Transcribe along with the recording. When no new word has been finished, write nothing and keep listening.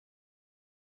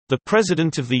The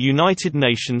President of the United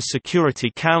Nations Security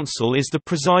Council is the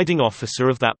presiding officer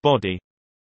of that body.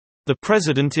 The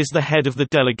President is the head of the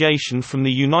delegation from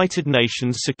the United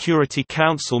Nations Security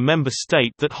Council member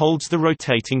state that holds the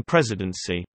rotating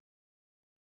presidency.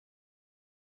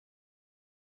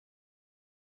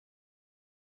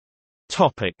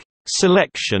 Topic: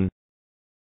 Selection.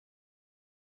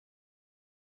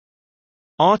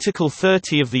 Article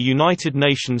 30 of the United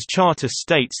Nations Charter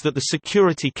states that the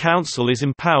Security Council is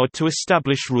empowered to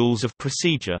establish rules of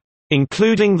procedure,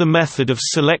 including the method of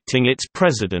selecting its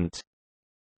president.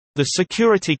 The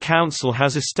Security Council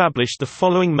has established the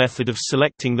following method of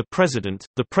selecting the president.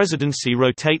 The presidency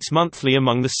rotates monthly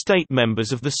among the state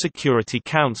members of the Security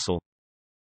Council.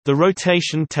 The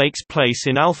rotation takes place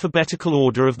in alphabetical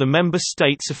order of the member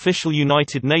states' official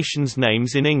United Nations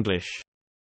names in English.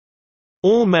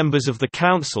 All members of the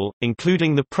Council,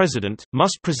 including the President,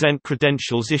 must present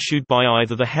credentials issued by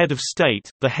either the head of state,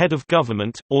 the head of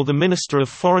government, or the Minister of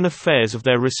Foreign Affairs of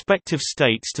their respective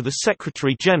states to the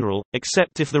Secretary-General,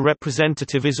 except if the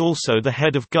representative is also the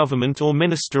head of government or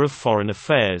Minister of Foreign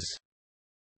Affairs.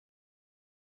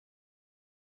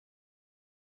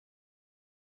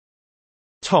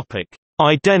 Topic: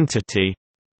 Identity.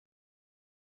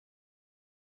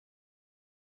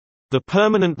 The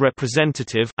permanent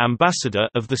representative ambassador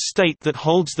of the state that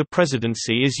holds the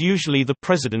presidency is usually the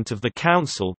President of the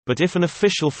Council, but if an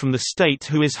official from the state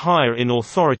who is higher in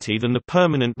authority than the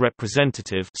permanent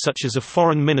representative, such as a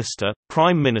foreign minister,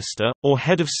 prime minister, or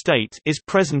head of state, is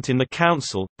present in the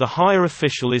Council, the higher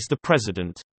official is the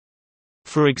President.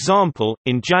 For example,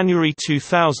 in January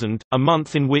 2000, a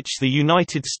month in which the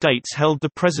United States held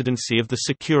the presidency of the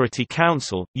Security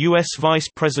Council, U.S. Vice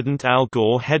President Al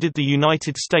Gore headed the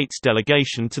United States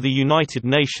delegation to the United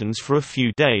Nations for a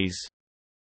few days.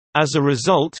 As a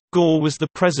result, Gore was the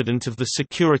president of the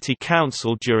Security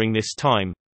Council during this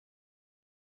time.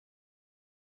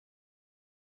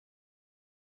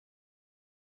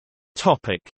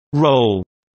 Role.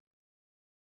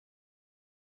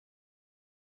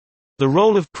 The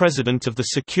role of President of the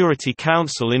Security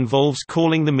Council involves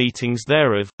calling the meetings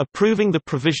thereof, approving the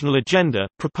provisional agenda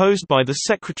proposed by the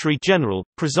Secretary-General,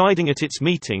 presiding at its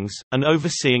meetings, and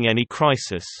overseeing any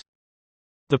crisis.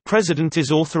 The President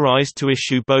is authorized to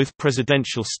issue both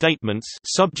presidential statements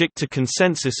subject to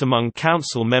consensus among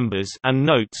Council members and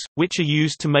notes, which are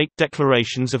used to make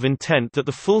declarations of intent that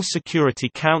the full Security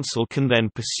Council can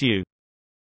then pursue.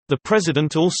 The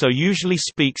President also usually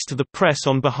speaks to the press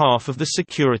on behalf of the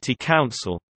Security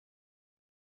Council.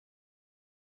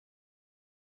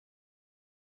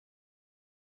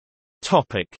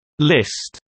 Topic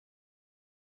List.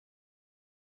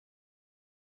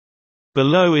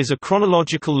 Below is a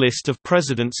chronological list of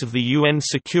presidents of the UN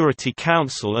Security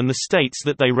Council and the states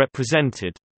that they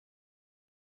represented.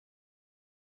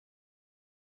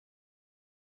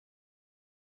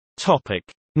 Topic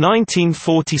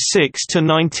 1946 to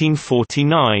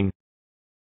 1949.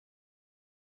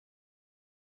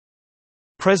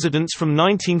 Presidents from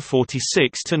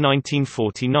 1946 to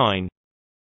 1949.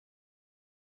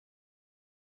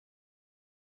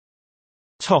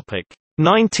 Topic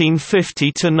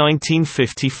 1950 to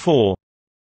 1954.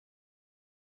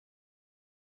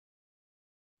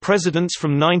 Presidents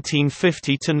from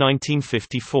 1950 to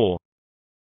 1954.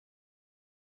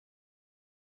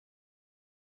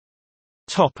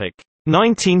 Topic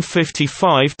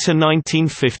 1955 to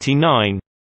 1959.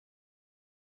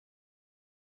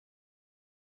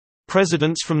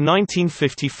 Presidents from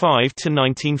 1955 to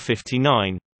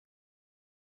 1959.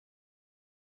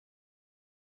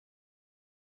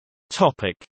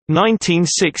 Topic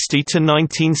 1960 to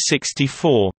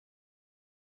 1964.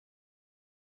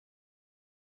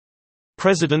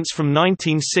 Presidents from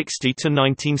 1960 to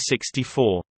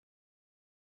 1964.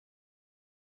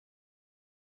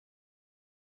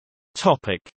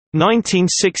 Topic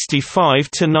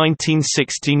 1965 to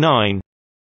 1969.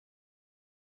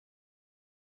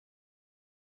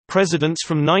 Presidents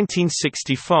from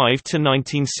 1965 to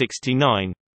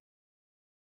 1969.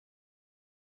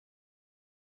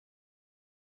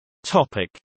 Topic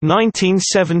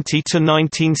 1970 to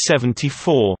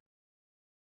 1974.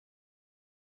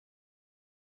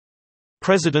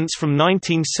 Presidents from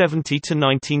 1970 to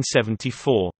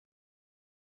 1974.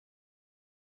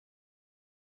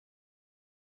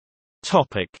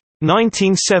 Topic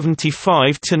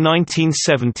 1975 to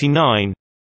 1979.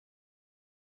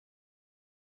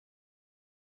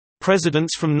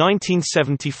 Presidents from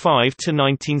 1975 to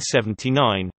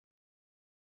 1979.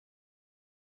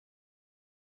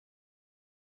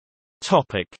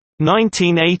 Topic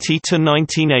 1980 to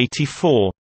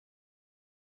 1984.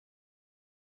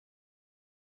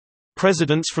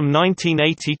 Presidents from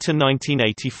 1980 to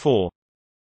 1984.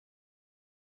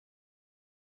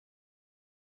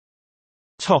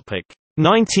 Topic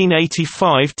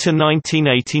 1985 to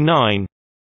 1989.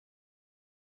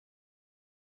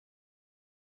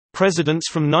 Presidents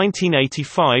from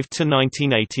 1985 to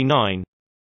 1989.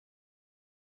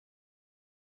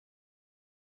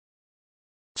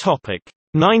 Topic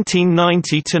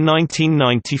 1990 to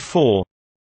 1994.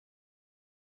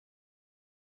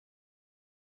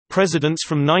 Presidents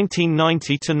from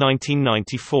 1990 to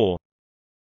 1994.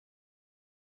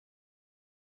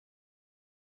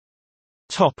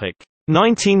 Topic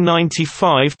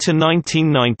 1995 to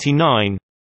 1999.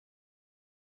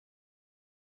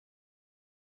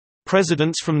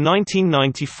 Presidents from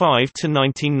 1995 to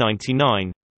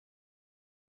 1999.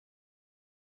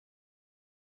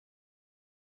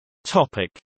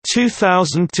 Topic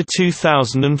 2000 to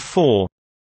 2004.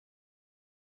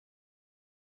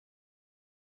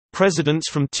 Presidents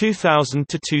from 2000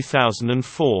 to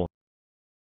 2004.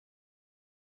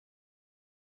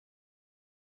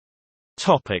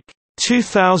 Topic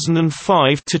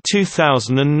 2005 to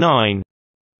 2009.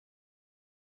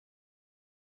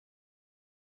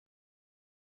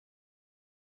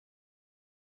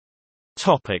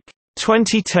 Topic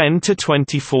 2010 to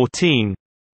 2014.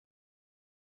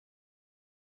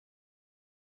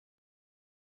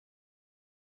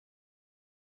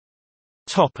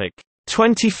 Topic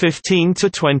 2015 to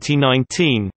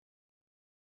 2019.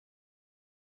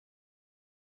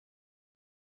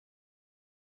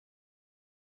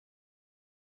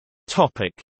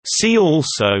 Topic See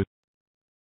also: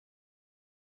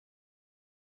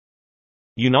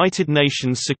 United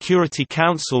Nations Security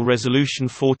Council Resolution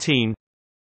 14,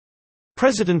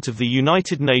 President of the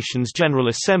United Nations General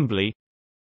Assembly.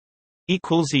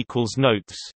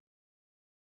 Notes